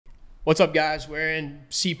What's up, guys? We're in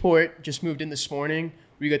Seaport. Just moved in this morning.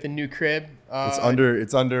 We got the new crib. It's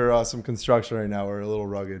under some construction right now. We're a little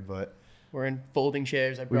rugged, but we're in folding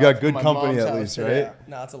chairs. We got good company at least, right? Yeah.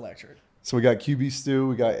 No, it's electric. So we got QBStew.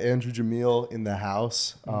 We got Andrew Jamiel in the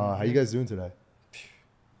house. How you guys doing today?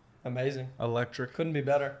 Amazing. Electric. Couldn't be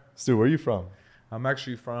better. Stu, where are you from? I'm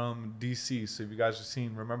actually from D.C., so if you guys have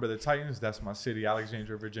seen Remember the Titans, that's my city,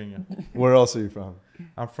 Alexandria, Virginia. Where else are you from?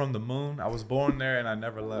 I'm from the moon. I was born there, and I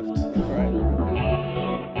never left. Right.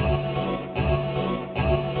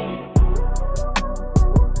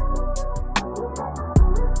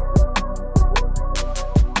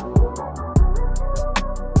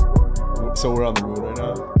 So we're on the moon right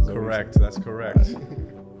now? Correct. That's correct.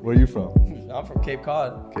 Where are you from? I'm from Cape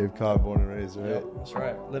Cod. Cape Cod, born and raised, right? Yep, that's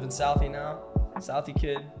right. Live in Southie now. Southie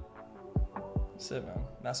kid. That's it, man.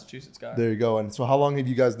 Massachusetts guy. There you go. And so how long have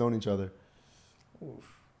you guys known each other? Oof.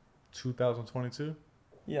 2022?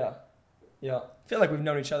 Yeah. I feel like we've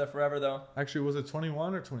known each other forever, though. Actually, was it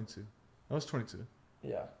 21 or 22? It was 22.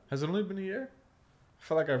 Yeah. Has it only been a year? I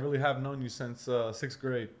feel like I really have known you since 6th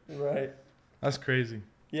grade. Right. That's crazy.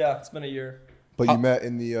 Yeah, it's been a year. But you met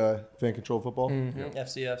in the fan control football? Mm-hmm.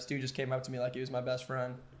 FCF. Stu just came up to me like he was my best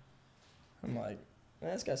friend. I'm like,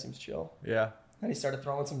 man, this guy seems chill. Yeah. And he started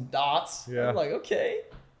throwing some dots. Yeah. I'm like, okay.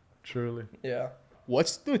 Truly. Yeah. What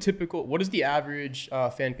does the average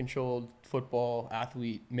fan-controlled football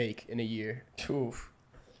athlete make in a year? Oof.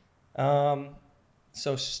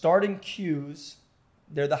 So starting Qs,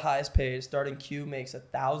 they're the highest paid. Starting Q makes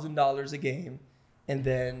 $1,000 a game. And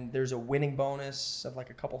then there's a winning bonus of like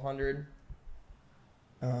a couple hundred.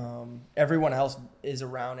 Everyone else is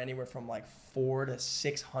around anywhere from like $400 to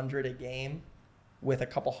 $600 a game with a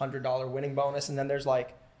couple $100 winning bonus. And then there's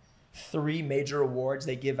like 3 major awards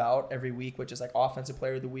they give out every week, which is like offensive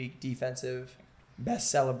player of the week, defensive,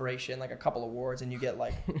 best celebration, like a couple awards, and you get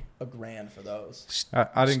like $1,000 for those.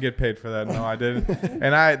 I didn't get paid for that. No, I didn't.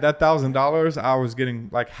 And that $1,000, I was getting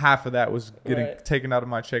like half of that was getting taken out of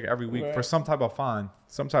my check every week for some type of fine,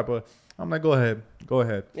 some type of. I'm like, go ahead.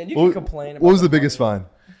 And you can complain about what was the biggest fine?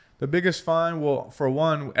 The biggest fine, well, for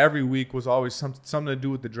one, every week was always something to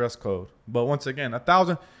do with the dress code. But once again,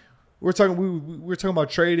 $1,000. We're talking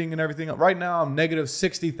about trading and everything. Right now, I'm negative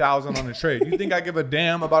 $60,000 on the trade. You think I give a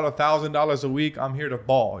damn about $1,000 a week? I'm here to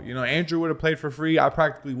ball. You know, Andrew would have played for free. I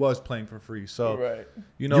practically was playing for free. So,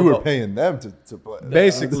 you know, you were paying them to play.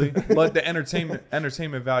 Basically, but the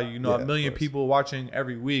entertainment value. You know, 1 million people watching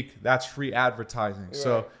every week. That's free advertising. Right.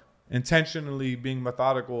 So, intentionally being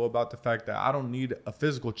methodical about the fact that I don't need a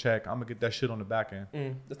physical check. I'm gonna get that shit on the back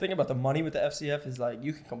end. The thing about the money with the FCF is like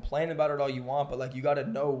you can complain about it all you want, but like you got to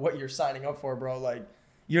know what you're signing up for, bro. Like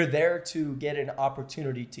you're there to get an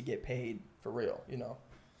opportunity to get paid for real, you know.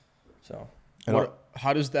 So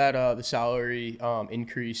how does that the salary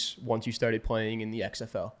increase once you started playing in the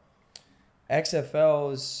XFL?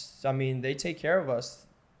 XFL is, I mean, they take care of us.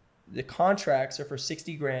 The contracts are for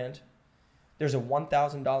 $60,000. There's a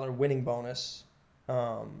 $1,000 winning bonus,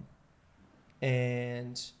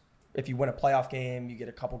 and if you win a playoff game, you get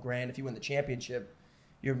a couple grand. If you win the championship,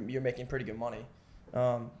 you're making pretty good money.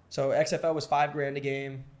 So XFL was $5,000 a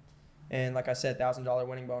game, and like I said, $1,000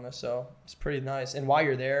 winning bonus. So it's pretty nice. And while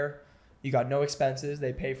you're there, you got no expenses.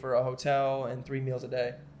 They pay for a hotel and 3 meals a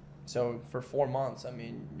day. So for 4 months, I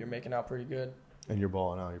mean, you're making out pretty good. And you're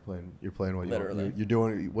balling out. You're playing what Literally. you're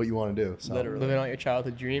doing what you want to do. So. Literally. Living out your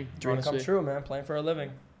childhood dream. Dream come true, man. Playing for a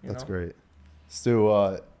living. That's great.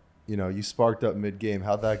 Stu, you sparked up mid-game.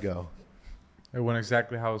 How'd that go? It went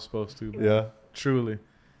exactly how it was supposed to. Man. Yeah. Truly.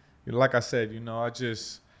 Like I said, I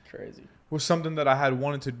just crazy. Was something that I had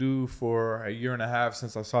wanted to do for a year and a half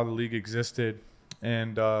since I saw the league existed.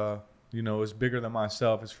 And, it's bigger than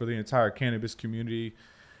myself. It's for the entire cannabis community.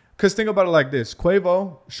 Because think about it like this.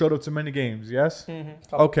 Quavo showed up to many games, yes?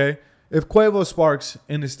 Mm-hmm. Okay. If Quavo sparks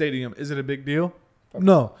in the stadium, is it a big deal?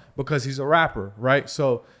 No, because he's a rapper, right?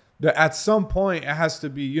 So at some point, it has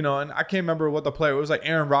to be, and I can't remember what the player, it was like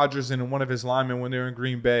Aaron Rodgers and one of his linemen when they were in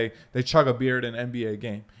Green Bay, they chug a beer at an NBA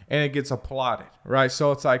game, and it gets applauded, right?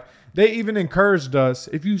 So it's like they even encouraged us,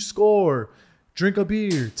 if you score, drink a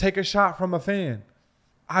beer, take a shot from a fan.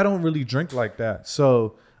 I don't really drink like that.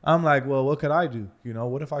 So I'm like, well, what could I do?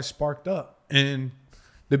 What if I sparked up? And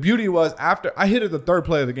the beauty was after I hit it the 3rd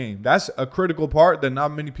play of the game. That's a critical part that not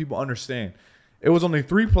many people understand. It was only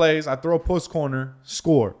 3 plays. I throw a post corner,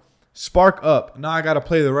 score, spark up. Now I got to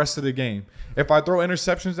play the rest of the game. If I throw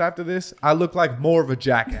interceptions after this, I look like more of a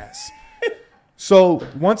jackass. So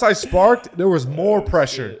once I sparked, there was more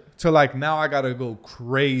pressure to like now I gotta go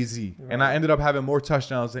crazy, and I ended up having more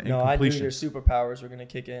touchdowns than No, I knew your incompletions. superpowers were gonna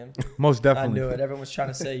kick in. Most definitely, I knew it. Everyone was trying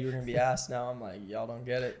to say you were gonna be asked. Now I'm like, y'all don't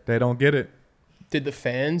get it. they don't get it. Did the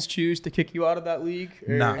fans choose to kick you out of that league?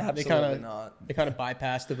 Or Nah. they Absolutely not. They kind of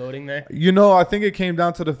bypassed the voting there. You know, I think it came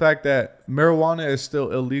down to the fact that marijuana is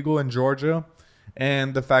still illegal in Georgia,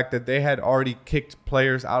 and the fact that they had already kicked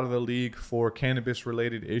players out of the league for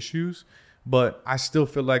cannabis-related issues. But I still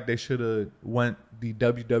feel like they should have went the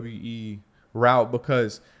WWE route,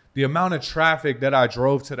 because the amount of traffic that I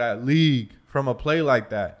drove to that league from a play like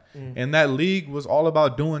that, and that league was all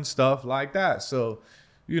about doing stuff like that. So,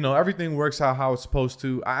 you know, everything works out how it's supposed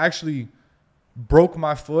to. I actually broke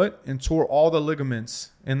my foot and tore all the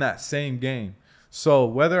ligaments in that same game. So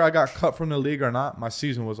whether I got cut from the league or not, my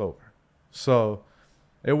season was over. So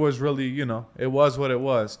it was really, you know, it was what it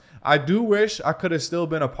was. I do wish I could have still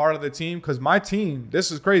been a part of the team, because my team,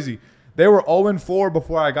 this is crazy, they were 0-4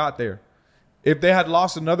 before I got there. If they had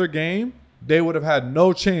lost another game, they would have had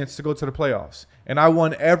no chance to go to the playoffs. And I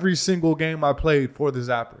won every single game I played for the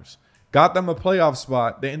Zappers. Got them a playoff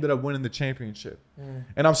spot. They ended up winning the championship.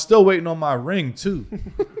 And I'm still waiting on my ring, too.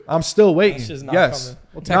 I'm still waiting. That's just not Yes. coming.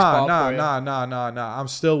 We'll text Bob for you. Nah. I'm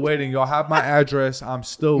still waiting. Y'all have my address. I'm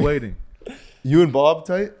still waiting. You and Bob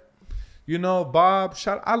tight? You know, Bob,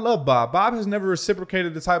 I love Bob. Bob has never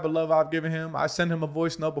reciprocated the type of love I've given him. I sent him a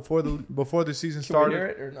voice note before the season Can started. we hear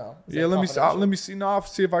it or no? Is Yeah, that let me see. confidential? Let me see. No, I'll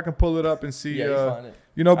see if I can pull it up and see. Yeah, you find it.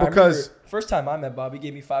 You know, I because remember first time I met Bob, he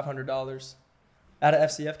gave me $500 at an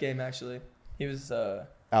FCF game. Actually, he was.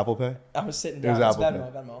 Apple Pay? I was sitting It was down. It's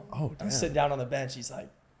Apple Venmo. Oh, I damn. was sitting down on the bench. He's like,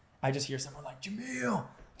 I just hear someone like Jamiel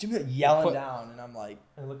yelling down, and I'm like,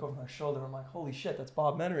 I look over my shoulder. And I'm like, holy shit, that's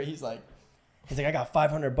Bob Menery. He's like, I got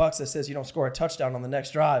 $500 that says you don't score a touchdown on the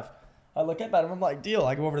next drive. I look up at him. I'm like, deal.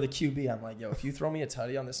 I go over to the QB. I'm like, yo, if you throw me a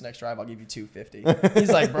tutty on this next drive, I'll give you $250.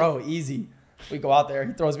 He's like, bro, easy. We go out there.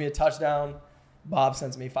 He throws me a touchdown. Bob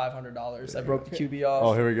sends me $500. I broke the QB off.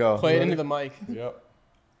 Oh, here we go. Play it into the mic. Yep.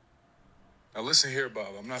 Now listen here, Bob.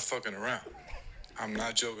 I'm not fucking around. I'm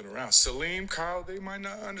not joking around. Salim, Kyle, they might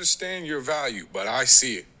not understand your value, but I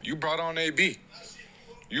see it. You brought on AB.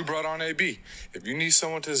 If you need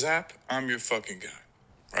someone to zap, I'm your fucking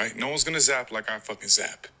guy. Right? No one's gonna zap like I fucking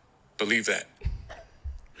zap. Believe that.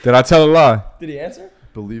 did I tell a lie? Did he answer?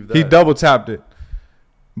 Believe that. He double tapped it.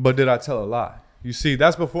 But did I tell a lie? You see,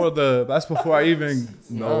 that's before I even,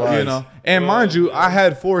 No you lies. know. And mind you, I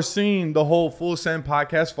had foreseen the whole Full Send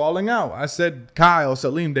podcast falling out. I said, Kyle,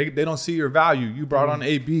 Salim, they don't see your value. You brought on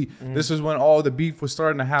AB. This is when all the beef was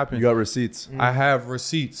starting to happen. You got receipts. I have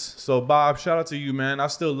receipts. So, Bob, shout out to you, man. I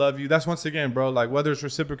still love you. That's once again, bro, like whether it's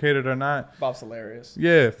reciprocated or not, Bob's hilarious.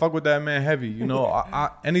 yeah, fuck with that man heavy. You know, I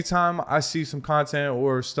anytime I see some content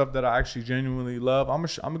or stuff that I actually genuinely love, I'm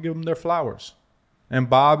gonna give them their flowers. And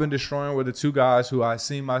Bob and Destroying were the two guys who I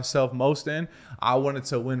see myself most in. I wanted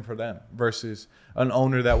to win for them versus an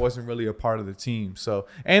owner that wasn't really a part of the team. So,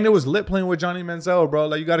 and it was lit playing with Johnny Manziel, bro.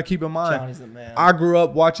 Like, you got to keep in mind, Johnny's the man. I grew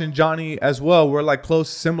up watching Johnny as well. We're like close,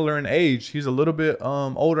 similar in age. He's a little bit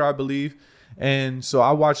older, I believe. And so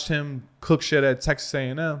I watched him cook shit at Texas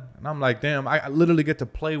A&M. And I'm like, damn, I literally get to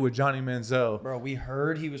play with Johnny Manziel. Bro, we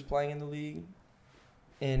heard he was playing in the league,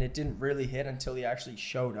 and it didn't really hit until he actually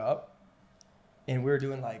showed up. And we were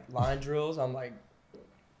doing like line drills. I'm like,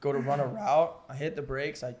 go to run a route. I hit the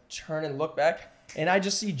brakes. I turn and look back, and I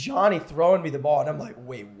just see Johnny throwing me the ball. And I'm like,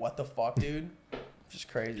 wait, what the fuck, dude? Just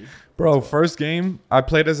crazy. Bro, first game, I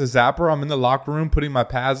played as a zapper. I'm in the locker room putting my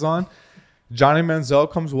pads on. Johnny Manziel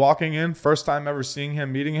comes walking in. First time ever seeing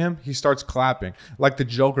him, meeting him. He starts clapping, like the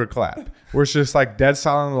Joker clap. Where it's just like dead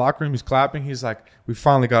silent in the locker room. He's clapping. He's like, we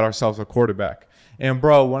finally got ourselves a quarterback. And,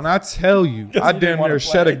 bro, when I tell you, I damn near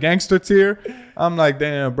shed a gangster tear. I'm like,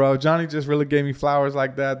 damn, bro, Johnny just really gave me flowers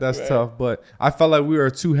like that. That's tough. But I felt like we were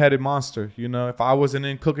a two-headed monster. You know, if I wasn't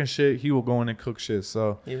in cooking shit, he would go in and cook shit.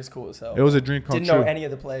 So He was cool as hell. it was a dream come Didn't true. know any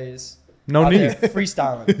of the plays. No Out need. there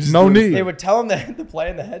freestyling. No need. They would tell him the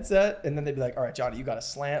play in the headset, and then they'd be like, all right, Johnny, you got a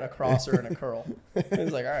slant, a crosser, and a curl. He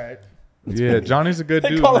was like, all right. Yeah, Johnny's a good They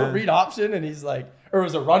dude, call it man. read option, and he's like, or it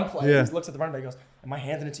was a run play. Yeah. He looks at the run back and goes, am I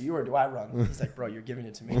handing it to you or do I run? He's like, bro, you're giving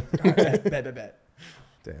it to me. All right, bet.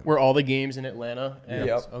 Were all the games in Atlanta? And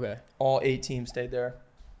Yep. Okay. All 8 teams stayed there.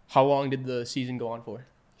 How long did the season go on for?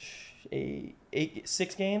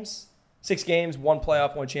 6 games. 6 games, 1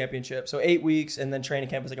 playoff, 1 championship. So 8 weeks, and then training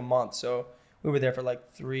camp was like a month. So we were there for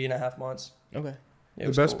like 3.5 months. Okay. It The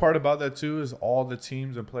was best cool. part about that, too, is all the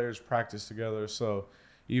teams and players practice together. So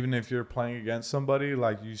even if you're playing against somebody,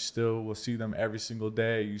 like, you still will see them every single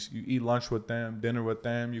day. You eat lunch with them, dinner with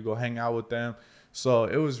them, you go hang out with them. So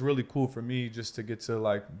it was really cool for me just to get to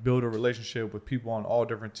like build a relationship with people on all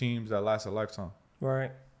different teams that last a lifetime.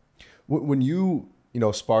 Right. When you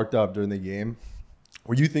sparked up during the game,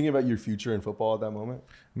 were you thinking about your future in football at that moment?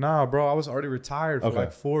 Nah, bro, I was already retired for Okay.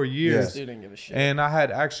 like 4 years. Dude didn't give a shit. And I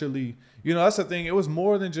had actually, that's the thing. It was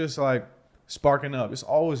more than just like sparking up. It's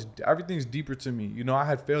always, everything's deeper to me. I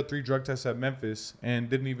had failed 3 drug tests at Memphis and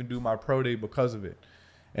didn't even do my pro day because of it.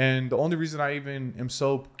 And the only reason I even am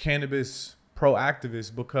so cannabis proactive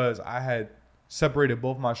is because I had separated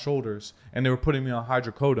both my shoulders and they were putting me on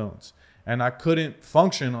hydrocodones. And I couldn't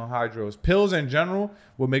function on hydros. Pills in general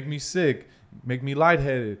would make me sick, make me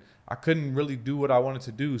lightheaded. I couldn't really do what I wanted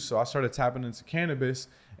to do. So I started tapping into cannabis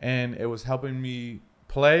and it was helping me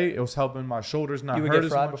play. It was helping my shoulders not hurt as much. You would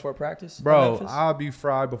get fried before practice? Bro, I'll be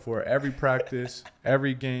fried before every practice,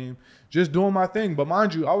 every game, just doing my thing. But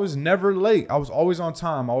mind you, I was never late. I was always on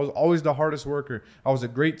time. I was always the hardest worker. I was a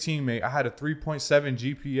great teammate. I had a 3.7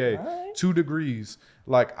 GPA, Right. 2 degrees.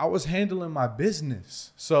 Like, I was handling my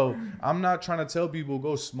business. So I'm not trying to tell people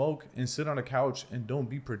go smoke and sit on a couch and don't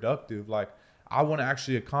be productive. Like, I want to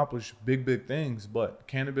actually accomplish big, big things. But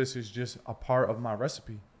cannabis is just a part of my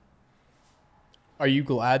recipe. Are you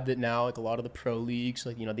glad that now, like a lot of the pro leagues,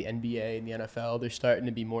 like, the NBA and the NFL, they're starting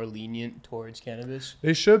to be more lenient towards cannabis?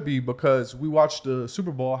 They should be, because we watched the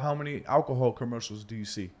Super Bowl. How many alcohol commercials do you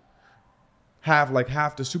see? Half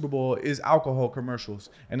the Super Bowl is alcohol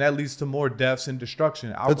commercials, and that leads to more deaths and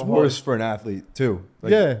destruction. Alcohol, That's worse for an athlete too.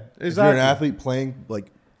 Like, yeah, If you're exactly. an athlete playing,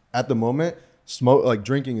 like, at the moment,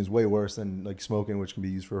 drinking is way worse than like smoking, which can be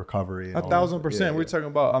used for recovery. And 1,000%. Yeah, We're talking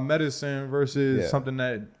about a medicine versus something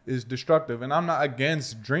that is destructive. And I'm not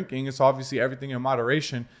against drinking. It's obviously everything in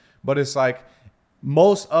moderation. But it's like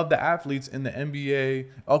most of the athletes in the NBA,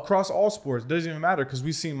 across all sports, doesn't even matter, because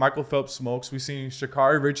we've seen Michael Phelps smokes. We've seen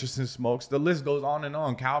Sha'Carri Richardson smokes. The list goes on and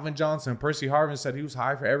on. Calvin Johnson, Percy Harvin said he was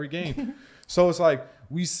high for every game. So it's like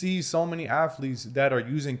we see so many athletes that are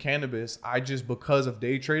using cannabis. Because of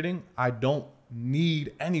day trading, I don't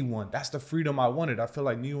need anyone. That's the freedom I wanted. I feel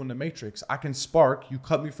like Neo in the Matrix. I can spark, you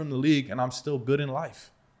cut me from the league, and I'm still good in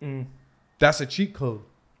life. That's a cheat code.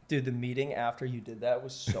 Dude, the meeting after you did that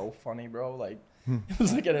was so funny, bro. Like, it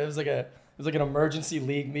was like an emergency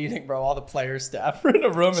league meeting, bro. All the players, staff were in a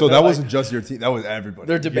room. So and that they're wasn't just your team. That was everybody.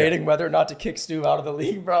 They're debating whether or not to kick Stu out of the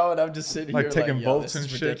league, bro. And I'm just sitting Like here taking like, yo, votes this and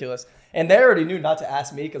is shit. ridiculous. And they already knew not to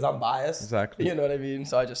ask me because I'm biased. Exactly. You know what I mean?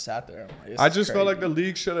 So I just sat there. I'm like, this I is just felt like the crazy.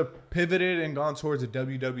 league should have pivoted and gone towards the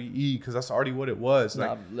WWE, because that's already what it was. Like,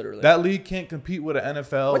 Nah, literally. that league can't compete with the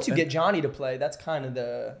NFL. Once you and get Johnny to play, that's kind of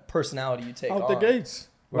the personality you take out on. the gates.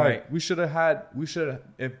 Right. Like, we should have,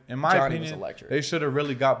 if in my Johnny was opinion, electric. they should have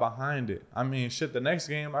really got behind it. I mean, shit, the next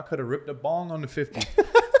game, I could have ripped a bong on the 50.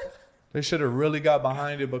 They should have really got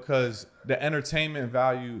behind it, because the entertainment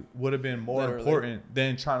value would have been more Literally. important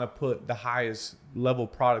than trying to put the highest level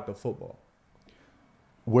product of football.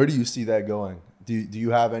 Where do you see that going? Do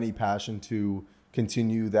you have any passion to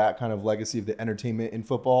continue that kind of legacy of the entertainment in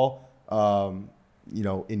football,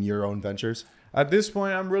 in your own ventures? At this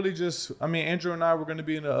point, I'm really Andrew and I were going to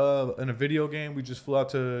be in a video game. We just flew out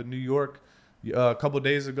to New York a couple of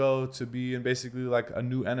days ago to be in basically like a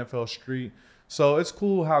new NFL street. So it's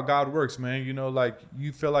cool how God works, man. Like,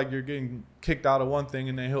 you feel like you're getting kicked out of one thing,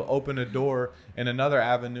 and then he'll open a door in another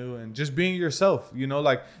avenue, and just being yourself,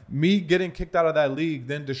 like me getting kicked out of that league,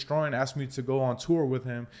 then Destroying asked me to go on tour with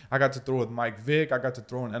him. I got to throw with Mike Vick. I got to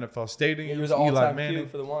throw in NFL Stadium. He was an all-time Q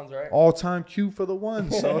for the ones, right? All-time Q for the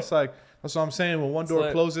ones. So it's like, that's what I'm saying. When one door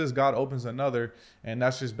lit. closes, God opens another. And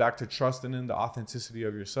that's just back to trusting in the authenticity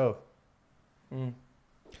of yourself.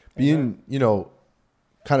 Being,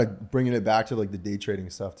 kind of bringing it back to like the day trading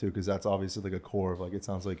stuff too, because that's obviously like a core of, like, it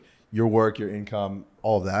sounds like your work, your income,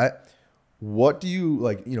 all of that. What do you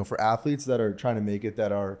like, for athletes that are trying to make it,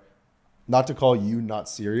 that are, not to call you not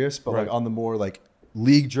serious, but Right. like on the more like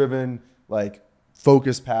league driven, like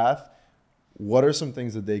focused path, what are some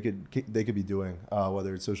things that they could be doing,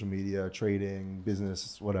 whether it's social media, trading,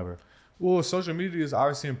 business, whatever? Well, social media is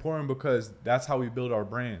obviously important, because that's how we build our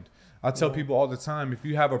brand. I tell people all the time, if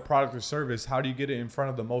you have a product or service, how do you get it in front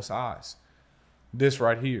of the most eyes? This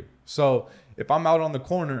right here. So if I'm out on the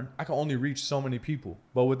corner, I can only reach so many people.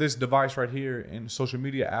 But with this device right here and social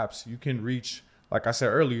media apps, you can reach, like I said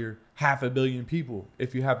earlier, 500 million people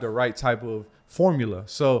if you have the right type of formula.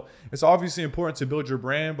 So it's obviously important to build your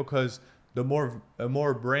brand, because the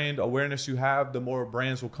more brand awareness you have, the more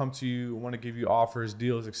brands will come to you, want to give you offers,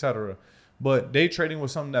 deals, etc. But day trading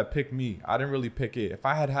was something that picked me. I didn't really pick it. If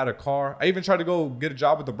I had a car, I even tried to go get a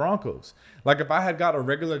job with the Broncos. Like, if I had got a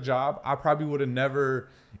regular job, I probably would have never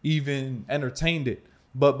even entertained it.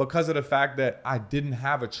 But because of the fact that I didn't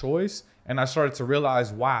have a choice, And I started to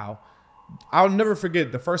realize, wow, I'll never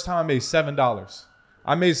forget the first time I made $7.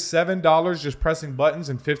 I made $7 just pressing buttons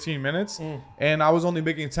in 15 minutes. And I was only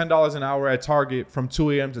making $10 an hour at Target from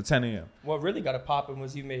 2 a.m. to 10 a.m. What really got it popping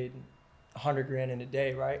was you made $100,000 in a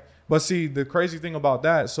day, right? But see, the crazy thing about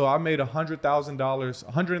that, so I made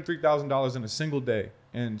 $103,000 in a single day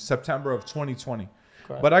in September of 2020.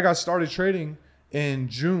 Correct. But I got started trading in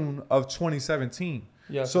June of 2017.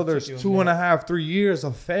 Yeah, so there's 2.5, 3 years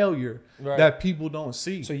of failure that people don't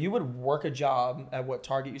see. So you would work a job at what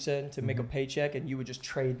Target you said to make a paycheck, and you would just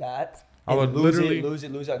trade that. I would lose literally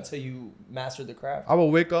it until you mastered the craft. I would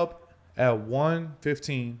wake up at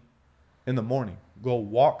 1:15 in the morning, go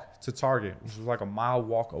walk to Target, which was like a mile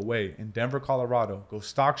walk away in Denver, Colorado, go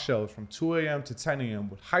stock shelves from 2 a.m. to 10 a.m.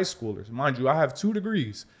 with high schoolers. Mind you, I have 2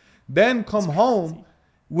 degrees. Then come home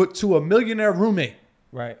to a millionaire roommate.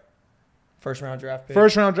 Right. First round draft pick.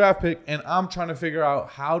 And I'm trying to figure out,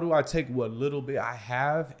 how do I take what little bit I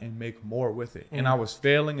have and make more with it? And I was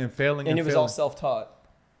failing. And it was all self-taught.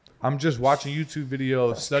 I'm just watching YouTube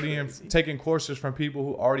videos, studying, taking courses from people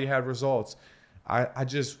who already had results. I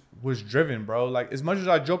just was driven, bro. Like, as much as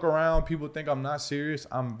I joke around, people think I'm not serious.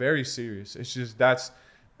 I'm very serious. It's just that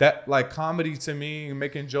like comedy to me,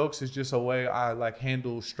 making jokes is just a way I like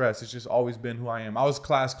handle stress. It's just always been who I am. I was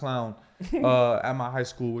class clown at my high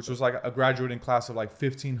school, which was like a graduating class of like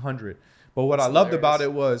 1,500. But what I loved about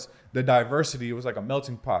it was the diversity. It was like a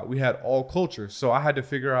melting pot. We had all cultures. So I had to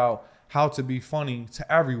figure out how to be funny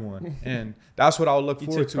to everyone. And that's what I'll look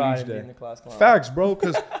forward to each day. Facts, bro,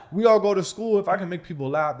 because we all go to school. If I can make people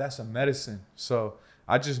laugh, that's a medicine. So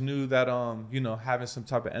I just knew that, having some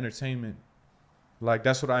type of entertainment, like,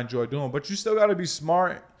 that's what I enjoy doing. But you still got to be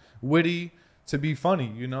smart, witty to be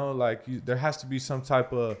funny, there has to be some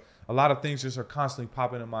type of, a lot of things just are constantly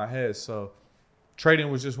popping in my head. So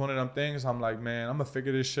trading was just one of them things. I'm like, man, I'm going to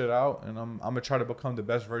figure this shit out, and I'm going to try to become the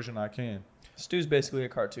best version I can. Stu's basically a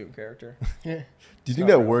cartoon character. Do you think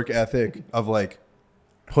that work ethic of like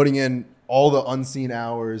putting in all the unseen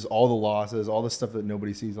hours, all the losses, all the stuff that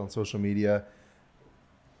nobody sees on social media,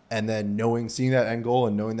 and then seeing that end goal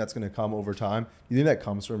and knowing that's going to come over time, you think that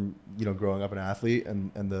comes from, growing up an athlete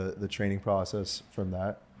and the training process from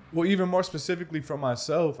that? Well, even more specifically for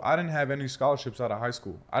myself, I didn't have any scholarships out of high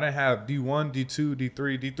school. I didn't have D1, D2,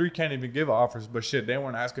 D3. D3 can't even give offers, but shit, they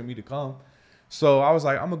weren't asking me to come. So I was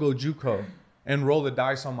like, I'm going to go JUCO and roll the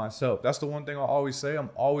dice on myself. That's the one thing I always say. I'm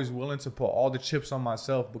always willing to put all the chips on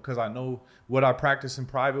myself, because I know what I practice in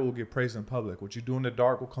private will get praised in public. What you do in the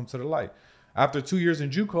dark will come to the light. After 2 years in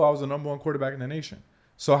JUCO, I was the #1 quarterback in the nation.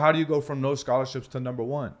 So how do you go from no scholarships to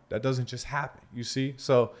 #1? That doesn't just happen, you see?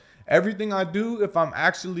 So everything I do, if I'm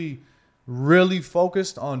actually really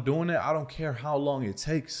focused on doing it, I don't care how long it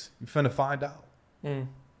takes. You're finna find out.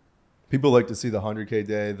 People like to see the 100K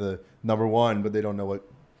day, the #1, but they don't know what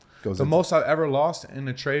goes The into most I've ever lost in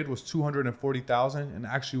a trade was $240,000, and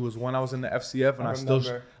actually was when I was in the FCF, and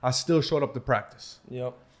I still showed up to practice.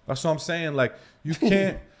 Yep. That's what I'm saying. Like, you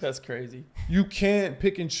can't. That's crazy. You can't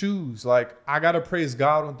pick and choose. Like, I gotta praise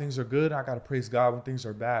God when things are good. I gotta praise God when things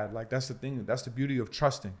are bad. Like, that's the thing. That's the beauty of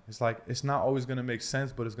trusting. It's like, it's not always gonna make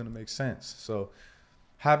sense, but it's gonna make sense. So,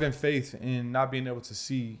 having faith in not being able to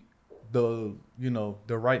see the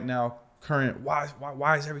right now current.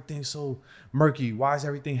 Why is everything so murky? Why is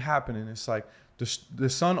everything happening? It's like the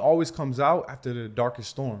sun always comes out after the darkest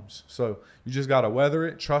storms. So you just gotta weather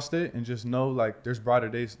it, trust it, and just know like there's brighter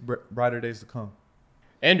days to come.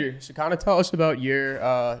 Andrew, so kind of tell us about your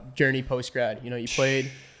journey post grad. You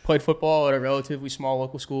played football at a relatively small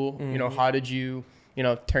local school. Mm-hmm. How did you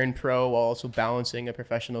turn pro while also balancing a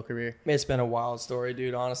professional career? It's been a wild story,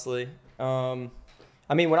 dude, honestly. When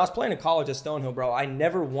I was playing in college at Stonehill, bro, I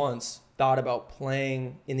never once thought about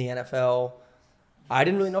playing in the NFL. I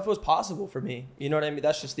didn't really know if it was possible for me. You know what I mean?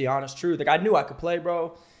 That's just the honest truth. Like, I knew I could play,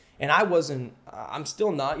 bro. And I'm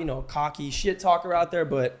still not, cocky shit talker out there.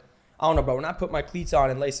 But I don't know, bro. When I put my cleats on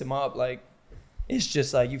and lace them up, like, it's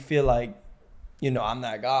just like you feel like, I'm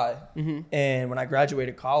that guy. Mm-hmm. And when I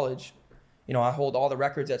graduated college, I hold all the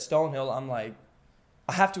records at Stonehill. I'm like,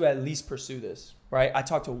 I have to at least pursue this, right? I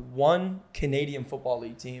talked to one Canadian Football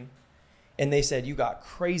League team, and they said, you got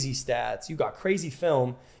crazy stats. You got crazy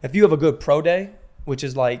film. If you have a good pro day, which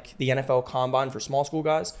is like the NFL combine for small school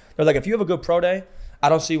guys, they're like, if you have a good pro day, I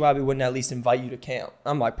don't see why we wouldn't at least invite you to camp.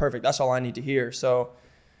 I'm like, perfect. That's all I need to hear. So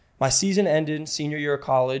my season ended senior year of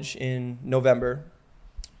college in November.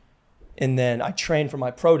 And then I trained for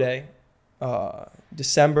my pro day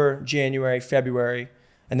December, January, February.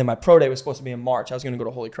 And then my pro day was supposed to be in March. I was going to go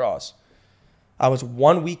to Holy Cross. I was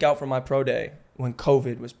 1 week out from my pro day when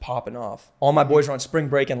COVID was popping off. All my boys were on spring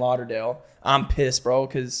break in Lauderdale. I'm pissed, bro,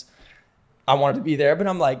 because I wanted to be there, but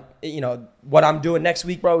I'm like, you know, what I'm doing next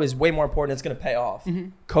week, bro, is way more important. It's going to pay off.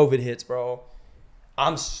 COVID hits, bro.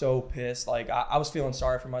 I'm so pissed. Like, I was feeling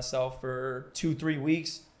sorry for myself for 2-3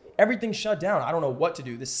 weeks. Everything shut down. I don't know what to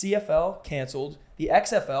do. The CFL canceled. The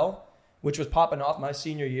XFL, which was popping off my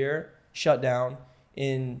senior year, shut down.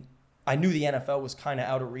 I knew the NFL was kind of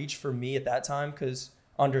out of reach for me at that time because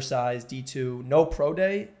undersized, D2, no pro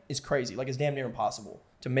day is crazy. Like, it's damn near impossible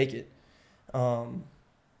to make it.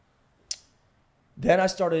 Then I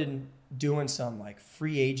started doing some like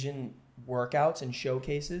free agent workouts and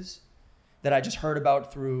showcases that I just heard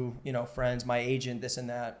about through, you know, friends, my agent, this and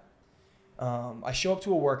that. I show up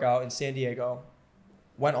to a workout in San Diego,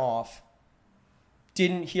 went off,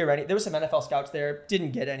 didn't hear any. There was some NFL scouts there,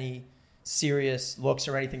 didn't get any serious looks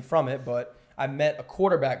or anything from it, but I met a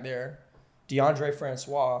quarterback there, DeAndre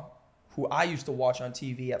Francois, who I used to watch on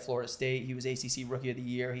TV at Florida State. He was ACC Rookie of the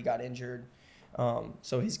Year. He got injured.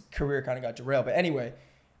 So his career kind of got derailed. But anyway,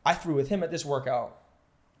 I threw with him at this workout.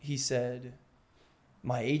 He said,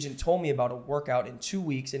 my agent told me about a workout in 2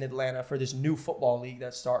 weeks in Atlanta for this new football league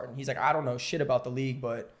that's starting. He's like, I don't know shit about the league,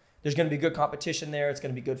 but there's going to be good competition there. It's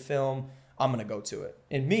going to be good film. I'm going to go to it.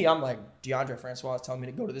 And me, I'm like, DeAndre Francois is telling me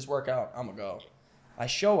to go to this workout. I'm going to go. I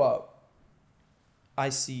show up. I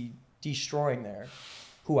see Destroying there,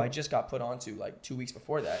 who I just got put onto like 2 weeks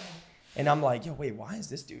before that. And I'm like, yo, wait, why is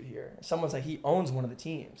this dude here? Someone's like, he owns one of the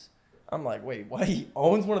teams. I'm like, wait, what? He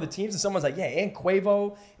owns one of the teams? And someone's like, yeah, and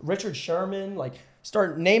Quavo, Richard Sherman, like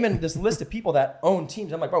start naming this list of people that own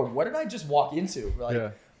teams. I'm like, bro, what did I just walk into? Like, yeah.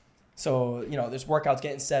 So, you know, this workout's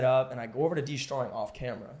getting set up and I go over to Destroying off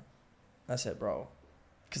camera. I said, bro,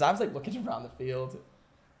 because I was like looking around the field.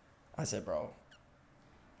 I said, bro,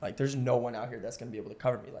 like there's no one out here that's going to be able to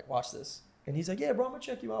cover me. Like, watch this. And he's like, yeah, bro, I'm going to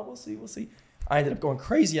check you out. We'll see. I ended up going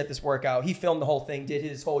crazy at this workout. He filmed the whole thing, did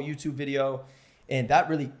his whole YouTube video, and that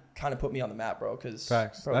really kind of put me on the map, bro. Because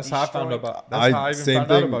that's how I found out about you.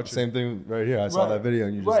 Same thing right here. I saw that video,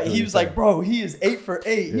 and you just he was like, bro, he is 8 for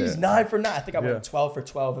 8. He's 9 for 9. I think I went 12 for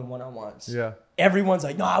 12 in one-on-ones. Yeah. Everyone's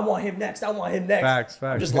like, no, I want him next. Facts.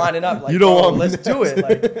 I'm just lining up like, you don't want let's do it.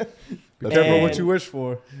 Like, be careful what you wish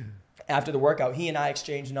for. After the workout, he and I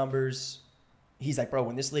exchanged numbers. He's like, bro,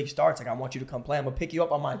 when this league starts, like, I want you to come play. I'm gonna pick you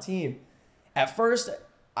up on my team. At first,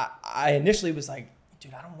 I initially was like,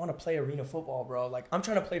 dude, I don't want to play arena football, bro. Like, I'm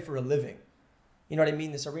trying to play for a living. You know what I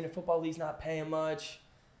mean? This arena football league's not paying much.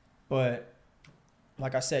 But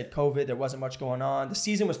like I said, COVID, there wasn't much going on. The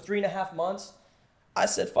season was 3.5 months. I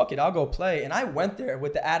said, fuck it, I'll go play. And I went there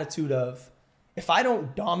with the attitude of, if I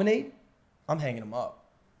don't dominate, I'm hanging them up.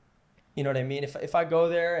 You know what I mean? If I go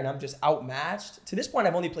there and I'm just outmatched, to this point,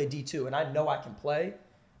 I've only played D2, and I know I can play.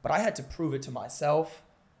 But I had to prove it to myself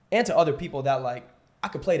and to other people that, like, I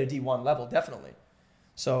could play at a D1 level, definitely.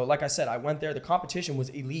 So, like I said, I went there. The competition was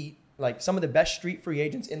elite. Like, some of the best street free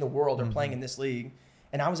agents in the world are playing in this league.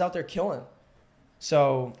 And I was out there killing.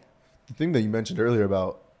 So the thing that you mentioned earlier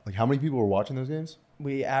about, like, how many people were watching those games?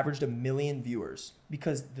 We averaged 1 million viewers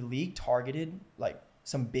because the league targeted, like,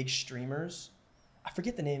 some big streamers. I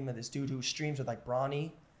forget the name of this dude who streams with, like,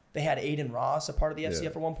 Bronny. They had Aiden Ross, a part of the FCF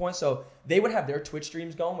at one point. So they would have their Twitch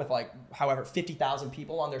streams going with, like, however, 50,000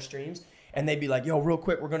 people on their streams. And they'd be like, yo, real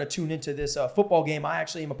quick, we're going to tune into this football game. I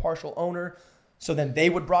actually am a partial owner. So then they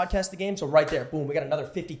would broadcast the game. So right there, boom, we got another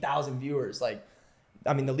 50,000 viewers. Like,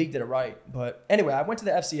 I mean, the league did it right. But anyway, I went to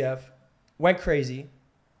the FCF, went crazy.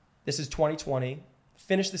 This is 2020.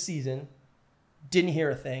 Finished the season. Didn't hear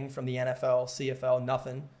a thing from the NFL, CFL,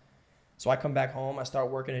 nothing. So I come back home. I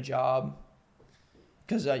start working a job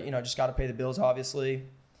because, just got to pay the bills, obviously.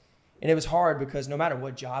 And it was hard because no matter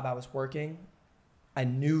what job I was working, I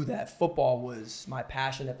knew that football was my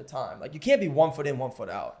passion at the time. Like, you can't be 1 foot in, 1 foot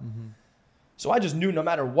out. Mm-hmm. So I just knew no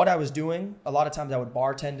matter what I was doing, a lot of times I would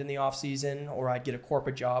bartend in the off season or I'd get a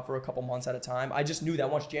corporate job for a couple months at a time. I just knew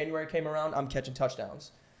that once January came around, I'm catching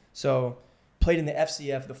touchdowns. So played in the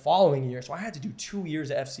FCF the following year. So I had to do 2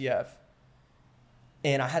 years of FCF.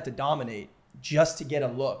 And I had to dominate just to get a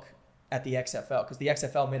look at the XFL because the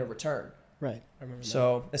XFL made a return. Right. I remember that.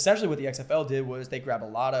 So essentially what the XFL did was they grab a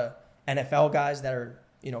lot of NFL guys that are,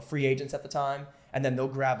 free agents at the time. And then they'll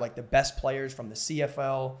grab like the best players from the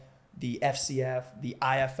CFL, the FCF, the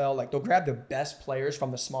IFL. Like, they'll grab the best players from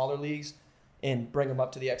the smaller leagues and bring them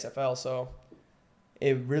up to the XFL. So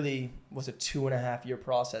it really was a 2.5-year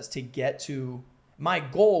process to get to my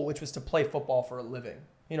goal, which was to play football for a living.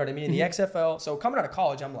 You know what I mean? In the XFL. So coming out of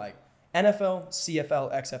college, I'm like, NFL,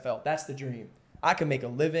 CFL, XFL. That's the dream. I can make a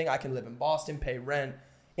living. I can live in Boston, pay rent,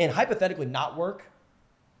 and hypothetically not work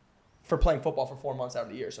for playing football for 4 months out of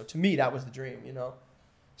the year. So to me, that was the dream,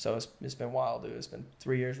 So it's been wild, dude. It's been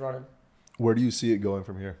 3 years running. Where do you see it going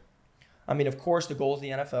from here? I mean, of course, the goal is the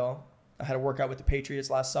NFL. I had a workout with the Patriots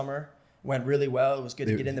last summer. Went really well. It was good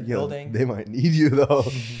to get in the building. They might need you, though.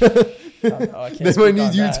 I can't They might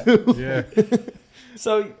need you, too. Yeah.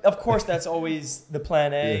 So, of course, that's always the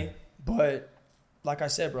plan A. Yeah. But like I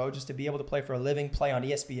said, bro, just to be able to play for a living, play on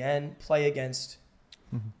ESPN, play against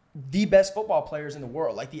the best football players in the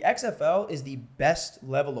world. Like, the XFL is the best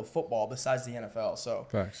level of football besides the NFL. So,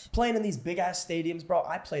 Facts. playing in these big-ass stadiums, bro,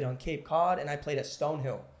 I played on Cape Cod and I played at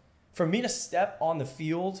Stonehill. For me to step on the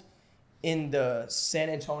field in the San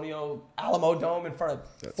Antonio Alamo Dome in front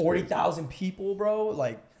of 40,000 people, bro,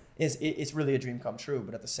 like, it's really a dream come true.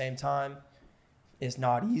 But at the same time, it's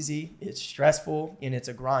not easy. It's stressful, and it's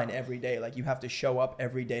a grind every day. Like, you have to show up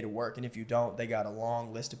every day to work, and if you don't, they got a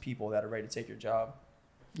long list of people that are ready to take your job.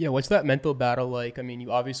 Yeah, what's that mental battle like? I mean, you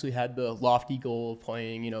obviously had the lofty goal of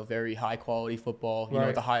playing, very high quality football, you know,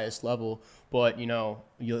 at the highest level. But,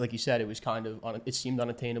 like you said, it was kind of, it seemed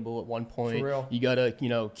unattainable at one point. For real. You got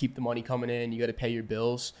to, keep the money coming in. You got to pay your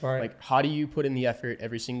bills. Right. Like, how do you put in the effort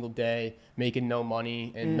every single day, making no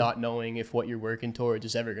money and not knowing if what you're working towards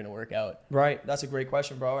is ever going to work out? Right. That's a great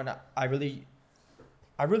question, bro. And I really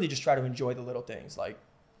just try to enjoy the little things. Like,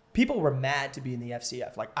 people were mad to be in the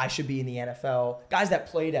FCF. Like, I should be in the NFL. Guys that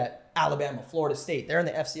played at Alabama, Florida State, they're in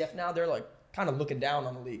the FCF now. They're, like, kind of looking down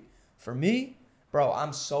on the league. For me, bro,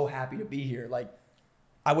 I'm so happy to be here. Like,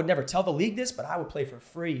 I would never tell the league this, but I would play for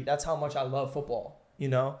free. That's how much I love football,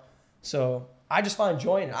 So I just find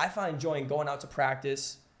joy in it. I find joy in going out to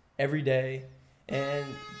practice every day and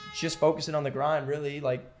just focusing on the grind, really.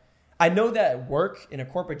 Like, I know that work in a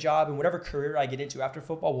corporate job and whatever career I get into after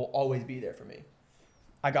football will always be there for me.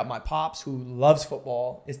 I got my pops who loves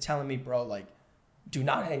football is telling me, bro, like, do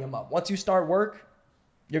not hang him up. Once you start work,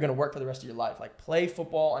 you're going to work for the rest of your life. Like, play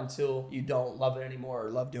football until you don't love it anymore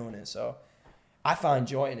or love doing it. So I find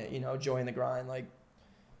joy in it, joy in the grind. Like,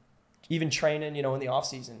 even training, in the off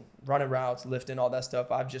season, running routes, lifting, all that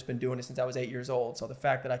stuff. I've just been doing it since I was 8 years old. So the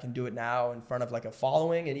fact that I can do it now in front of, like, a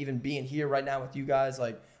following and even being here right now with you guys,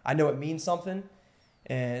 like, I know it means something.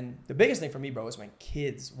 And the biggest thing for me, bro, is when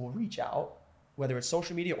kids will reach out, whether it's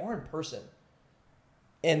social media or in person,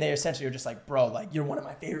 and they essentially are just like, bro, like, you're one of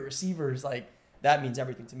my favorite receivers. Like, that means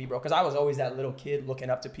everything to me, bro. Because I was always that little kid looking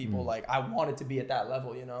up to people. Like, I wanted to be at that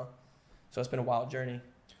level, So it's been a wild journey.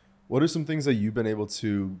 What are some things that you've been able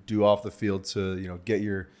to do off the field to, get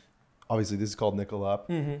your, obviously this is called nickel up,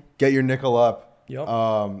 get your nickel up, Yep.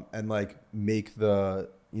 And like make the,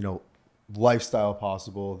 lifestyle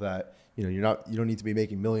possible that, you don't need to be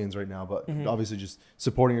making millions right now, but obviously just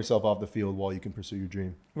supporting yourself off the field while you can pursue your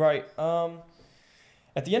dream. Right.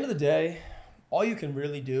 At the end of the day, all you can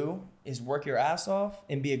really do is work your ass off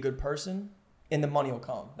and be a good person, and the money will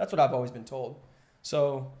come. That's what I've always been told.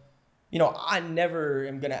 So, I never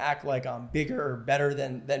am going to act like I'm bigger or better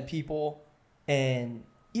than people. And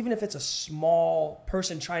even if it's a small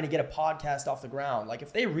person trying to get a podcast off the ground, like,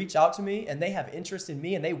 if they reach out to me and they have interest in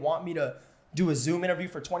me and they want me to do a Zoom interview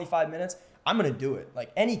for 25 minutes, I'm going to do it.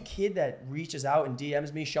 Like, any kid that reaches out and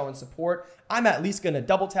DMs me showing support, I'm at least going to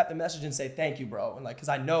double tap the message and say, thank you, bro. And, like, because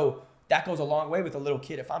I know that goes a long way with a little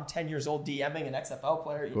kid. If I'm 10 years old DMing an XFL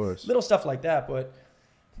player, little stuff like that. But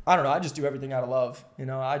I don't know. I just do everything out of love.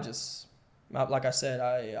 Like I said,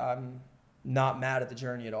 I'm not mad at the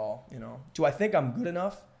journey at all. Do I think I'm good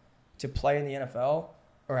enough to play in the NFL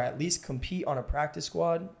or at least compete on a practice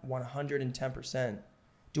squad? 110%.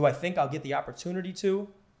 Do I think I'll get the opportunity to?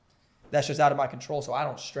 That's just out of my control, so I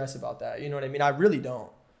don't stress about that. You know what I mean? I really don't.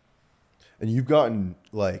 And you've gotten,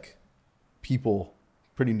 like, people,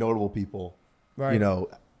 pretty notable people, Right.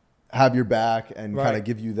 Have your back and Right. kind of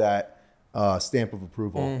give you that stamp of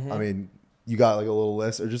approval. I mean, you got, like, a little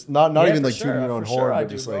list, or just not even, like, tooting your own horn, I but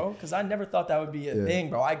do, just, bro, like, because I never thought that would be a thing,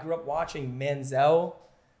 bro. I grew up watching Manziel,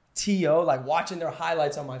 T.O., like, watching their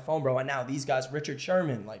highlights on my phone, bro. And now these guys, Richard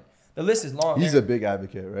Sherman, like, the list is long. He's a big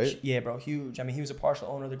advocate, right? Yeah, bro, huge. I mean, he was a partial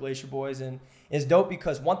owner of the Glacier Boys, and it's dope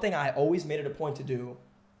because one thing I always made it a point to do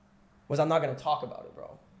was I'm not going to talk about it,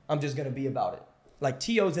 bro. I'm just going to be about it. Like,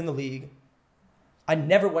 T.O.'s in the league. I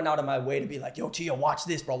never went out of my way to be like, yo, T.O., watch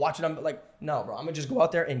this, bro. Watch it. I'm like, no, bro. I'm going to just go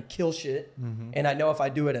out there and kill shit. And I know if I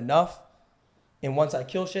do it enough, and once I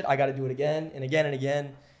kill shit, I got to do it again and again and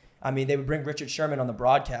again. I mean, they would bring Richard Sherman on the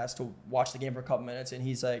broadcast to watch the game for a couple minutes, and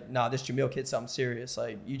he's like, nah, this Jamiel kid's something serious.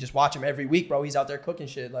 Like, you just watch him every week, bro. He's out there cooking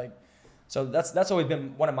shit. Like, so that's always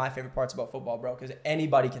been one of my favorite parts about football, bro, because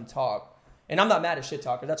anybody can talk. And I'm not mad at shit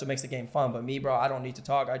talkers. That's what makes the game fun. But me, bro, I don't need to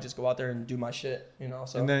talk. I just go out there and do my shit, you know.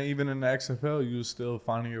 So. And then even in the XFL, you were still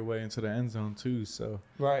finding your way into the end zone too. So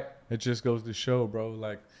right. It just goes to show, bro.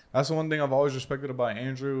 Like, that's the one thing I've always respected about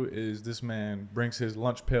Andrew is this man brings his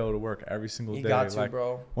lunch pail to work every single day. He got to, like,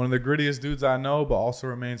 bro. One of the grittiest dudes I know, but also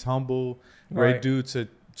remains humble. Great Right. dude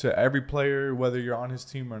to every player, whether you're on his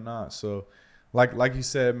team or not. So, like you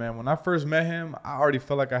said, man, when I first met him, I already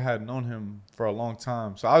felt like I had known him for a long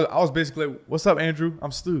time. So I was basically like, what's up, Andrew?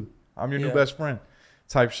 I'm Stu. I'm your new best friend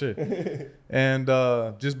type shit. And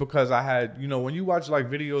just because I had, you know, when you watch like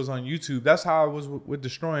videos on YouTube, that's how I was with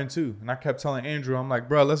Destroying too. And I kept telling Andrew, I'm like,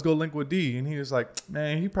 bro, let's go link with D. And he was like,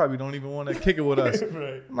 man, he probably don't even want to kick it with us.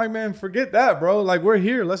 Right. I'm like, man, forget that, bro. Like, we're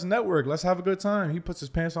here. Let's network. Let's have a good time. He puts his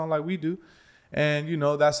pants on like we do. And, you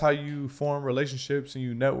know, that's how you form relationships and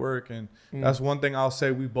you network. And that's one thing I'll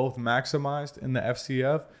say we both maximized in the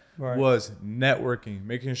FCF was networking,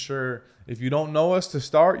 making sure if you don't know us to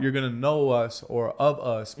start, you're going to know us or of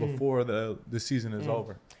us before the season is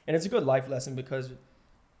over. And it's a good life lesson because,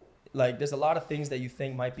 like, there's a lot of things that you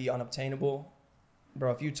think might be unobtainable.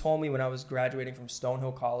 Bro, if you told me when I was graduating from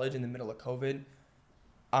Stonehill College in the middle of COVID,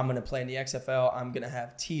 I'm going to play in the XFL, I'm going to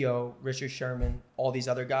have T.O., Richard Sherman, all these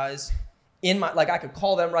other guys in my, like, I could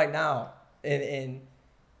call them right now and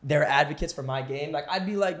they're advocates for my game. Like, I'd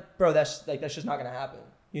be like, bro, that's just not going to happen.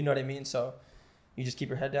 You know what I mean? So you just keep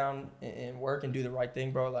your head down and work and do the right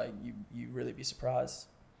thing, bro. Like, you really be surprised.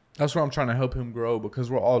 That's where I'm trying to help him grow because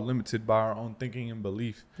we're all limited by our own thinking and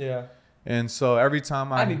belief. Yeah. And so every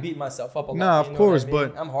time I be beating myself up a lot. Nah, of course,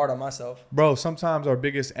 but I'm hard on myself. Bro, sometimes our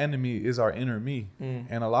biggest enemy is our inner me.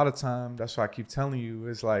 And a lot of time, that's why I keep telling you,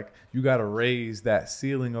 is like you got to raise that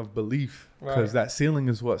ceiling of belief because that ceiling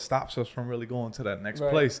is what stops us from really going to that next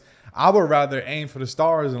place. I would rather aim for the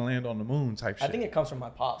stars and land on the moon type shit. I think it comes from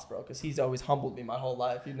my pops, bro, because he's always humbled me my whole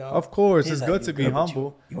life, you know? Of course, He's it's like, good to be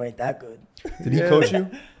humble. You ain't that good. Did he coach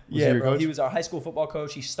you? Yeah, bro. He was our high school football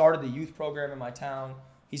coach. He started the youth program in my town.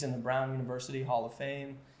 He's in the Brown University Hall of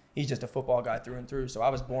Fame. He's just a football guy through and through. So I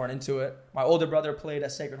was born into it. My older brother played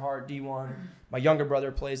at Sacred Heart D1. My younger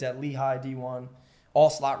brother plays at Lehigh D1. All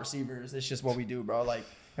slot receivers. It's just what we do, bro. Like,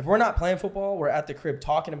 if we're not playing football, we're at the crib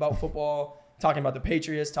talking about football, talking about the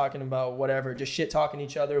Patriots, talking about whatever, just shit talking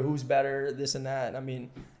each other, who's better, this and that. I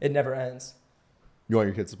mean, it never ends. You want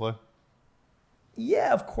your kids to play?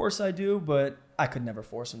 Yeah, of course I do, but I could never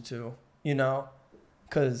force them to, you know?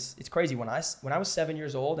 Because it's crazy. When I was 7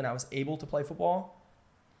 years old and I was able to play football,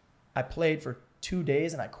 I played for 2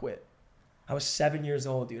 days and I quit. I was 7 years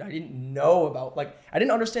old, dude. I didn't know about, like, I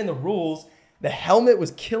didn't understand the rules. The helmet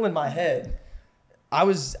was killing my head. I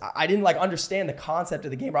didn't, like, understand the concept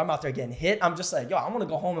of the game. Where I'm out there getting hit. I'm just like, yo, I want to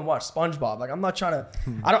go home and watch SpongeBob. Like, I'm not trying to,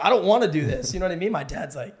 I don't want to do this. You know what I mean? My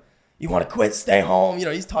dad's like, you want to quit? Stay home. You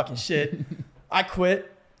know, he's talking shit. I quit.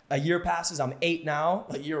 A year passes, I'm 8 now,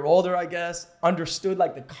 a year older, I guess. Understood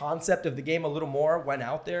like the concept of the game a little more, went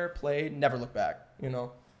out there, played, never looked back, you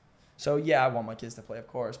know? So yeah, I want my kids to play, of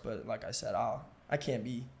course, but like I said, I can't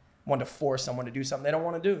be one to force someone to do something they don't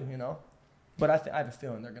want to do, you know? But I have a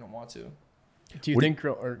feeling they're going to want to. Do you think,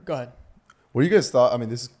 or go ahead. What do you guys thought? I mean,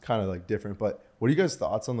 this is kind of like different, but what are you guys'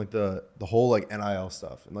 thoughts on like the whole like NIL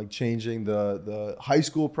stuff and like changing the high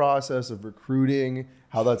school process of recruiting,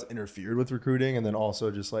 how that's interfered with recruiting, and then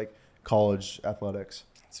also just like college athletics?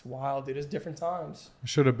 It's wild, dude. It's different times. It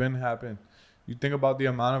should have been happened. You think about the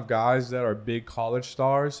amount of guys that are big college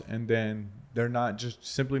stars and then they're not just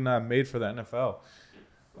simply not made for the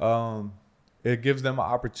NFL. It gives them an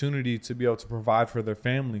opportunity to be able to provide for their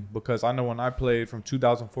family because I know when I played from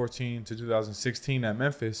 2014 to 2016 at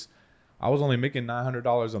Memphis, I was only making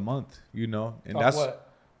 $900 a month, you know, and Off that's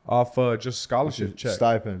what? off just scholarship check.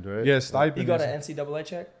 Stipend, right? Yeah, stipend. You got an NCAA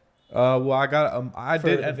check? Well, I got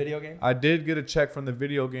For the video game? I did get a check from the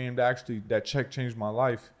video game that check changed my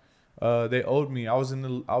life. They owed me. I was in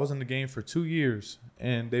the game for 2 years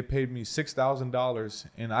and they paid me $6,000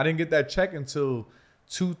 and I didn't get that check until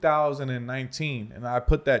 2019, and I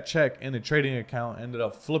put that check in a trading account, ended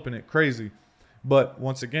up flipping it crazy. But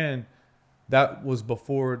once again, that was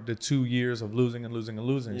before the 2 years of losing and losing and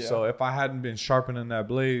losing. Yeah. So if I hadn't been sharpening that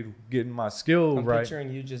blade, getting my skill I'm right.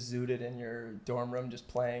 picturing you just zooted in your dorm room, just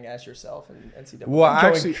playing as yourself in NCAA. Well,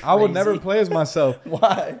 Going I would never crazy. play as myself.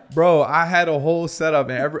 Why? Bro, I had a whole setup,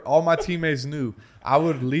 and all my teammates knew. I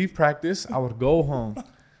would leave practice. I would go home.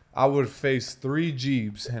 I would face 3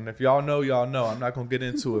 Jeebs. And if y'all know, y'all know. I'm not going to get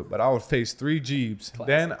into it, but I would face 3 Jeebs. Classic.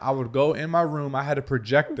 Then I would go in my room. I had a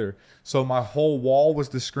projector. So my whole wall was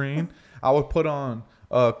the screen. I would put on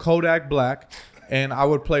Kodak Black And I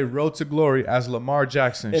would play Road to Glory as Lamar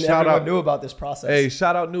Jackson. And everyone knew about this process. Hey,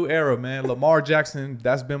 shout out New Era, man. Lamar Jackson,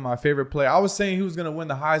 that's been my favorite player. I was saying he was going to win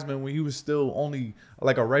the Heisman when he was still only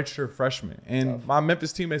like a redshirt freshman. And my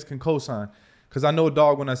Memphis teammates can co-sign because I know a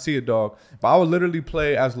dog when I see a dog. But I would literally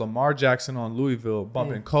play as Lamar Jackson on Louisville,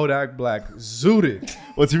 bumping Kodak Black, zooted.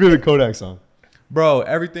 What's your favorite Kodak song? Bro,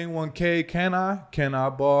 everything 1K. Can I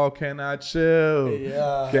ball? Can I chill?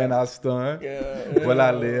 Yeah. Can I stunt? Yeah. Will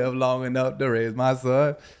I live long enough to raise my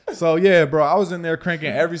son? So, yeah, bro, I was in there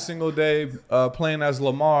cranking every single day playing as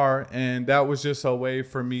Lamar, and that was just a way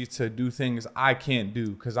for me to do things I can't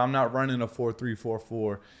do because I'm not running a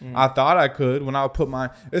 4.344. I thought I could when I would put my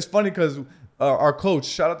 – it's funny because our coach,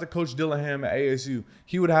 shout out to Coach Dillingham at ASU,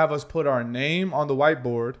 he would have us put our name on the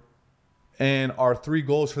whiteboard and our 3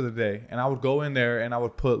 goals for the day. And I would go in there and I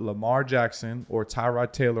would put Lamar Jackson or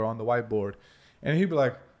Tyrod Taylor on the whiteboard. And he'd be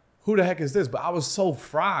like, who the heck is this? But I was so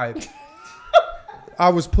fried. I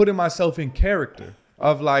was putting myself in character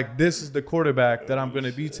of like, this is the quarterback that I'm going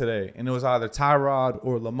to be today. And it was either Tyrod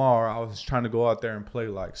or Lamar I was trying to go out there and play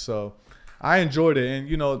like. So I enjoyed it. And,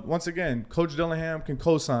 you know, once again, Coach Dillingham can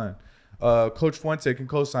co-sign. Coach Fuente can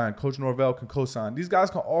co-sign. Coach Norvell can co-sign. These guys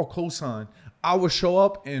can all co-sign. I would show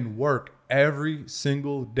up and work every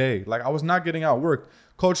single day. Like I was not getting outworked.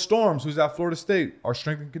 Coach Storms, who's at Florida State, our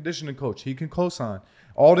strength and conditioning coach, he can co-sign.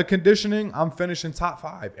 All the conditioning, I'm finishing top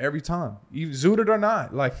 5 every time, even zooted or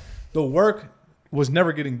not. Like the work was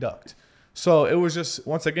never getting ducked. So it was just,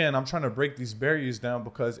 once again, I'm trying to break these barriers down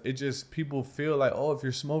because it just, people feel like, oh, if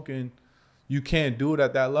you're smoking, you can't do it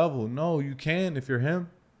at that level. No, you can if you're him.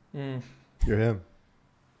 You're him.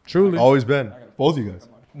 Truly. Always been. Both of you guys.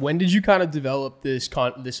 When did you kind of develop this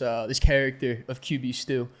character of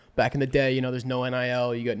QBStew? Back in the day, you know, there's no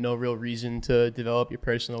NIL. You got no real reason to develop your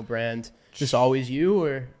personal brand. Just always you,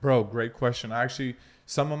 or? Bro, great question. Actually,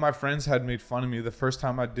 some of my friends had made fun of me. The first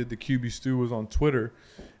time I did the QBStew was on Twitter,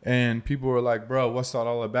 and people were like, bro, what's that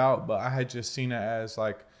all about? But I had just seen it as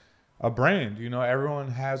like a brand. You know, everyone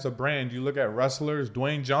has a brand. You look at wrestlers,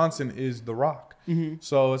 Dwayne Johnson is The Rock.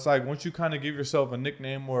 So it's like once you kind of give yourself a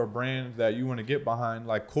nickname or a brand that you want to get behind,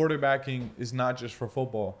 like quarterbacking is not just for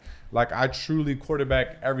football. Like I truly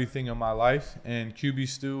quarterback everything in my life, and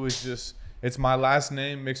QBStew is just, it's my last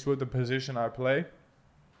name mixed with the position I play.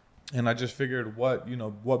 And I just figured what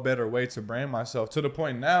better way to brand myself, to the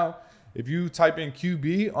point now, if you type in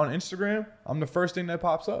QB on Instagram, I'm the first thing that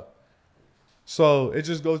pops up. So it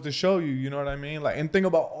just goes to show you, you know what I mean? Like, and think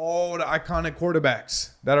about all the iconic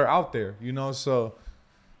quarterbacks that are out there, you know? So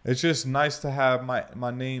it's just nice to have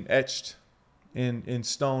my name etched in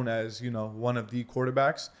stone as, you know, one of the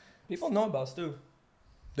quarterbacks. People know about Stu.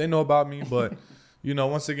 They know about me, but, you know,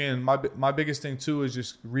 once again, my biggest thing too is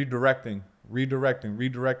just redirecting.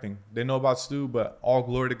 They know about Stu, but all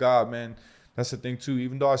glory to God, man. That's the thing too.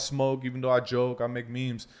 Even though I smoke, even though I joke, I make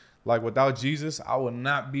memes. Like, without Jesus, I would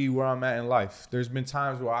not be where I'm at in life. There's been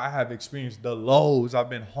times where I have experienced the lows. I've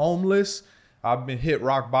been homeless. I've been hit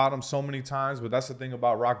rock bottom so many times. But that's the thing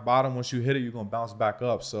about rock bottom. Once you hit it, you're going to bounce back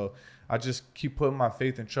up. So I just keep putting my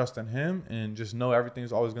faith and trust in him and just know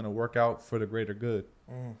everything's always going to work out for the greater good.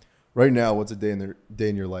 Right now, what's a day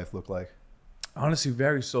in your life look like? Honestly,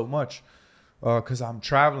 varies so much because I'm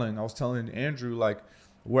traveling. I was telling Andrew, like,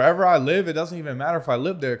 wherever I live, it doesn't even matter if I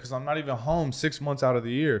live there because I'm not even home 6 months out of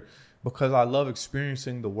the year because I love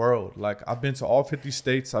experiencing the world. Like, I've been to all 50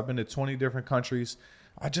 states. I've been to 20 different countries.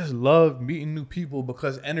 I just love meeting new people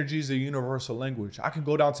because energy is a universal language. I can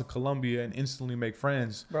go down to Colombia and instantly make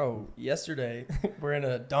friends. Bro, yesterday, we're in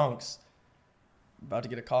a Dunks, about to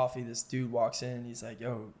get a coffee. This dude walks in. He's like,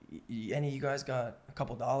 yo, any of you guys got a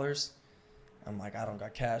couple dollars? I'm like, I don't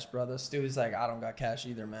got cash, brother. Stu's like, I don't got cash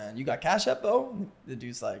either, man. You got Cash App, though? The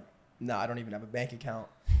dude's like, nah, I don't even have a bank account.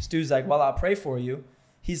 Stu's like, well, I'll pray for you.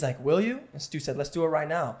 He's like, will you? And Stu said, let's do it right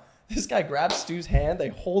now. This guy grabs Stu's hand. They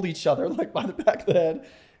hold each other like by the back of the head.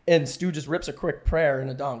 And Stu just rips a quick prayer in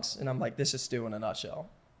the Dunks. And I'm like, this is Stu in a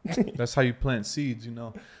nutshell. That's how you plant seeds, you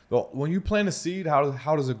know. When you plant a seed,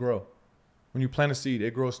 how does it grow? When you plant a seed,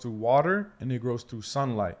 it grows through water and it grows through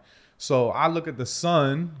sunlight. So I look at the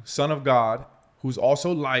Son of God, who's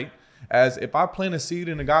also light, as if I plant a seed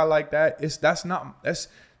in a guy like that,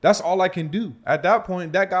 that's all I can do. At that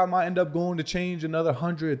point, that guy might end up going to change another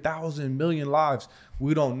 100,000 million lives.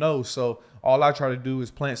 We don't know. So all I try to do is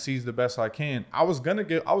plant seeds the best I can. I was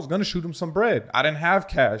gonna shoot him some bread. I didn't have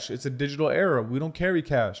cash. It's a digital era. We don't carry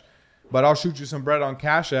cash. But I'll shoot you some bread on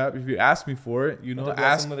Cash App if you ask me for it. You know,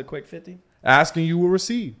 ask him with a quick 50. Asking you will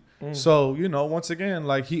receive. So, you know, once again,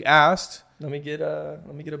 like he asked. Let me get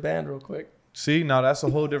a band real quick. See, now that's a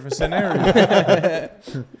whole different scenario.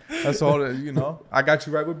 That's all, you know. I got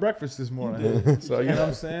you right with breakfast this morning. So, you know what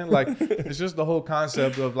I'm saying? Like, it's just the whole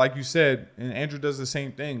concept of, like you said, and Andrew does the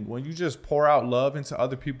same thing. When you just pour out love into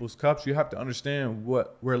other people's cups, you have to understand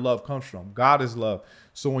where love comes from. God is love.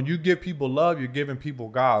 So when you give people love, you're giving people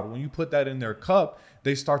God. When you put that in their cup,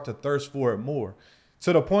 they start to thirst for it more.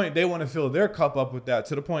 To the point they want to fill their cup up with that.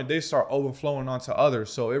 To the point they start overflowing onto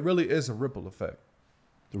others. So it really is a ripple effect.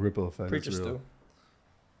 The ripple effect. Preachers do.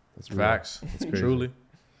 That's real. Facts. That's crazy. Truly.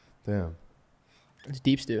 Damn. It's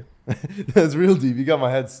deep stew. That's real deep. You got my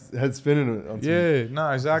head spinning. On Yeah,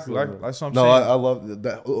 nah, exactly. That's what I'm no, saying. I love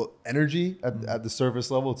that energy at the surface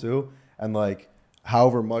level too, and like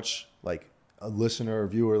however much like a listener or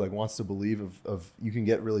viewer like wants to believe of you can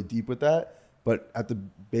get really deep with that, but at the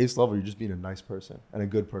base level you're just being a nice person and a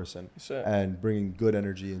good person and bringing good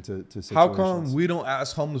energy into situations. How come we don't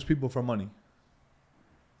ask homeless people for money?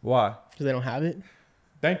 Why? Because they don't have it.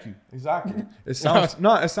 Thank you. Exactly. It sounds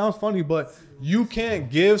it sounds funny, but you can't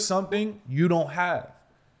give something you don't have.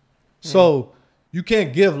 So you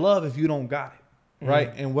can't give love if you don't got it,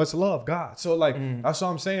 right? And what's love? God. So like that's what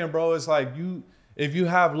I'm saying, bro. It's like if you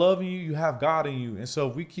have love in you, you have God in you. And so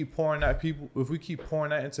if we keep pouring that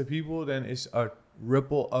into people, then it's a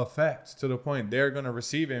ripple effect to the point they're gonna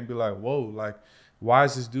receive it and be like, whoa, like, why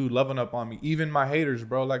is this dude loving up on me? Even my haters,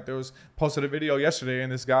 bro. Like, there was posted a video yesterday,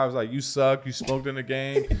 and this guy was like, you suck. You smoked in the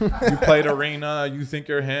game. You played arena. You think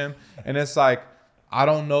you're him. And it's like, I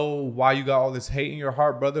don't know why you got all this hate in your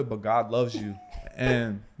heart, brother, but God loves you.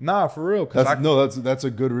 And nah, for real. That's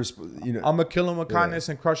a good response. You know, I'm going to kill him with kindness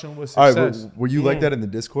and crush him with success. All right, were you like that in the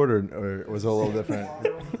Discord, or was it a little different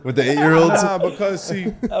with the 8-year-olds? Nah, because see,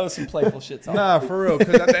 That was some playful shit. Talk. nah, for real.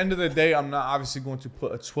 Because at the end of the day, I'm not obviously going to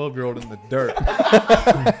put a 12-year-old in the dirt.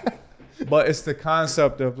 But it's the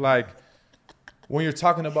concept of like, when you're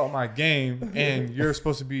talking about my game and you're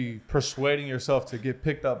supposed to be persuading yourself to get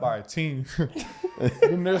picked up by a team,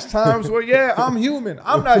 and there's times where, yeah, I'm human.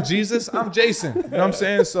 I'm not Jesus. I'm Jason. You know what I'm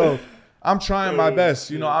saying? So I'm trying my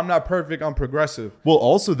best. You know, I'm not perfect. I'm progressive. Well,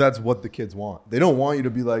 also, that's what the kids want. They don't want you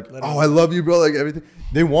to be like, oh, I love you, bro, like everything.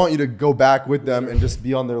 They want you to go back with them and just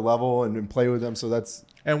be on their level and play with them. So that's...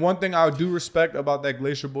 And one thing I do respect about that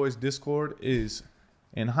Glacier Boys Discord is,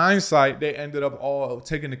 in hindsight, they ended up all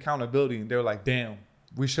taking accountability. And they were like, damn,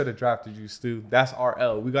 we should have drafted you, Stu. That's our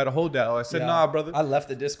L. We got to hold that L. I said, nah, brother. I left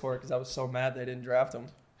the Discord because I was so mad they didn't draft him.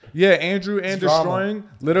 Yeah, Andrew and Destroying,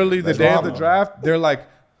 literally the day of the draft, they're like,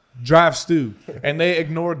 draft Stu. And they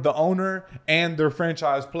ignored the owner and their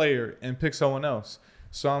franchise player and picked someone else.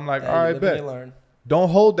 So I'm like, all right, bet. Don't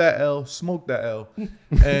hold that L, smoke that L.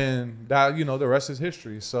 And that, you know, the rest is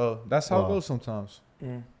history. So that's how it goes sometimes.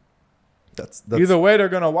 That's either way, they're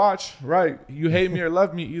going to watch. Right. You hate me or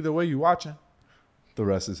love me. Either way, you watching. The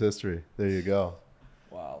rest is history. There you go.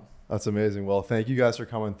 Wow. That's amazing. Well, thank you guys for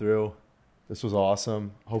coming through. This was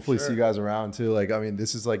awesome. Hopefully see you guys around too. Like, I mean,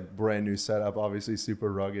 this is like brand new setup, obviously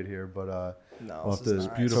super rugged here, but we'll have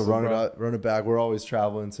to run it back. We're always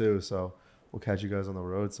traveling too, so we'll catch you guys on the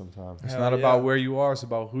road sometime. It's not about where you are, it's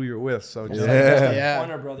about who you're with. So just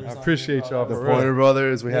Pointer Brothers. I appreciate y'all. The Pointer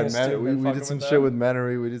Brothers. We had we did some shit with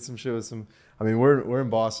Menery. We did some shit with some. I mean, we're in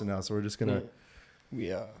Boston now, so we're just gonna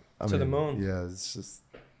to the moon. Yeah, it's just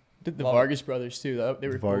the Vargas brothers too. They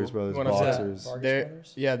were Vargas cool. brothers,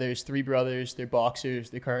 boxers. There's 3 brothers. They're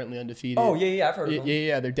boxers. They're currently undefeated. Oh yeah, I've heard of them.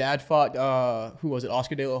 Yeah. Their dad fought who was it?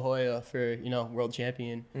 Oscar De La Hoya for world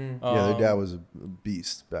champion. Yeah, their dad was a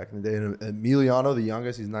beast back in the day. And Emiliano, the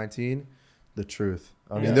youngest, he's 19. The truth.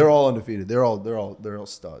 I mean, they're all undefeated. They're all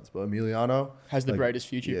studs. But Emiliano has the brightest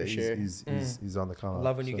future for sure. He's on the come. I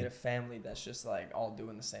love when you get a family that's just like all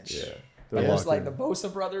doing the same shit. They're Almost like the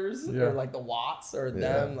Bosa brothers or like the Watts or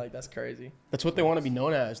them. Like, that's crazy. That's what they want to be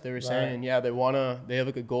known as. They were saying, they have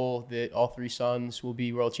like a goal that all 3 sons will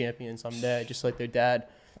be world champions someday, just like their dad.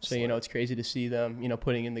 So, it's crazy to see them,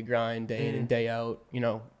 putting in the grind day in and day out,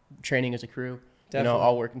 training as a crew,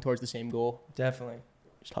 all working towards the same goal. Definitely.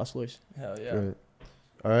 Just hustlers. Hell yeah. Great.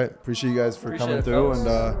 All right. Appreciate you guys for coming through, and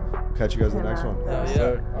we'll catch you guys in the next one. Hell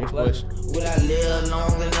yeah. Thanks, boys. Would I live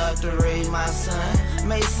long enough to raise my son?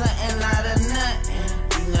 Made something out of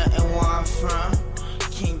nothing. You nothing where I'm from.